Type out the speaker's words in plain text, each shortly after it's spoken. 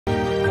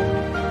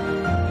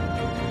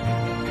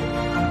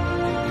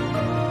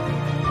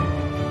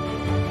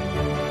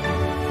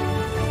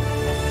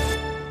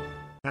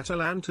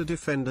Atalanta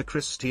defender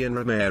Cristian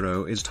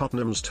Romero is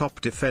Tottenham's top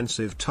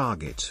defensive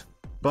target.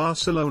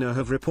 Barcelona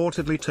have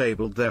reportedly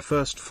tabled their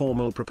first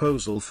formal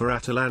proposal for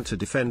Atalanta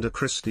defender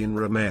Cristian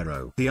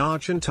Romero. The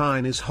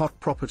Argentine is hot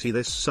property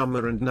this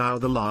summer, and now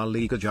the La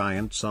Liga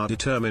giants are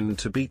determined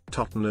to beat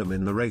Tottenham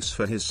in the race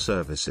for his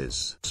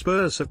services.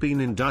 Spurs have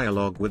been in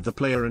dialogue with the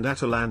player and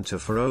Atalanta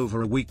for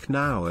over a week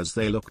now as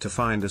they look to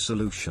find a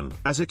solution.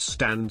 As it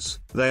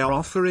stands, they are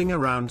offering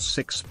around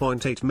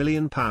 £6.8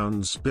 million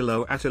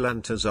below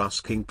Atalanta's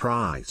asking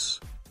price.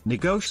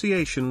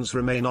 Negotiations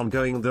remain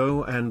ongoing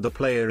though, and the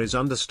player is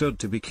understood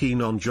to be keen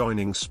on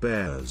joining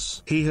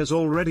Spurs. He has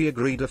already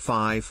agreed a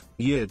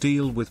 5-year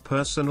deal with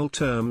personal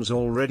terms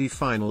already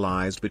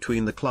finalized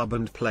between the club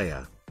and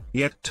player.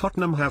 Yet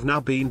Tottenham have now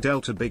been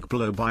dealt a big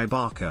blow by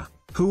Barca,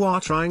 who are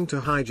trying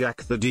to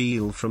hijack the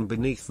deal from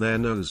beneath their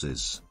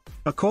noses.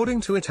 According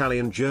to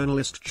Italian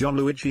journalist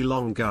Gianluigi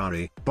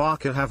Longari,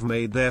 Barca have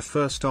made their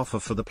first offer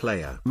for the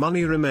player.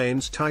 Money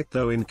remains tight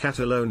though in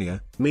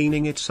Catalonia,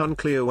 meaning it's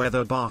unclear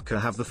whether Barca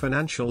have the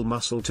financial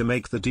muscle to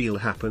make the deal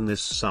happen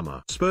this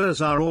summer.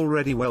 Spurs are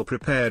already well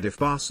prepared if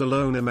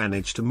Barcelona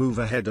manage to move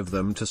ahead of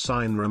them to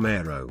sign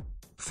Romero.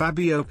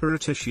 Fabio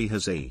Paratici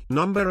has a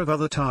number of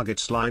other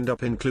targets lined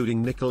up,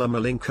 including Nikola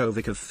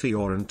Milinkovic of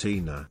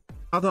Fiorentina.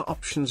 Other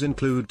options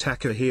include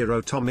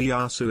Takahiro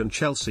Tomiyasu and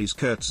Chelsea's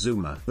Kurt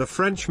Zouma. The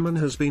Frenchman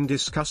has been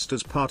discussed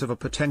as part of a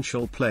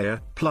potential player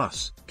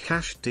plus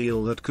cash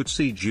deal that could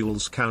see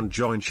Jules Kounde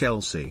join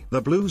Chelsea. The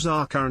Blues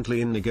are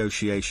currently in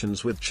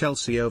negotiations with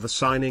Chelsea over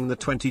signing the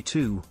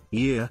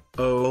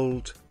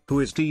 22-year-old, who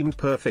is deemed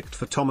perfect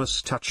for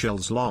Thomas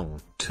Tuchel's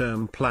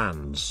long-term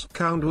plans.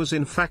 Kounde was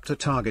in fact a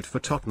target for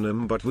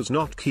Tottenham but was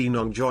not keen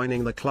on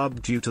joining the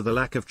club due to the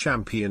lack of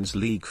Champions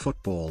League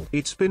football.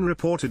 It's been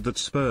reported that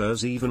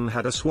Spurs even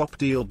had a swap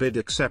deal bid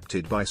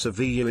accepted by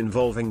Sevilla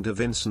involving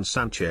Davinson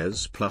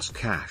Sanchez plus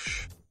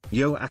cash.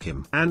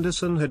 Joachim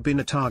Anderson had been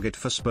a target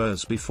for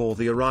Spurs before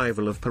the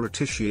arrival of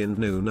Paratici and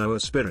Nuno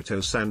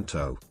Espirito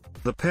Santo.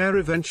 The pair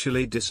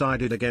eventually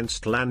decided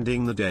against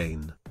landing the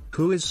Dane,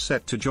 who is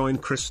set to join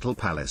Crystal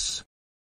Palace.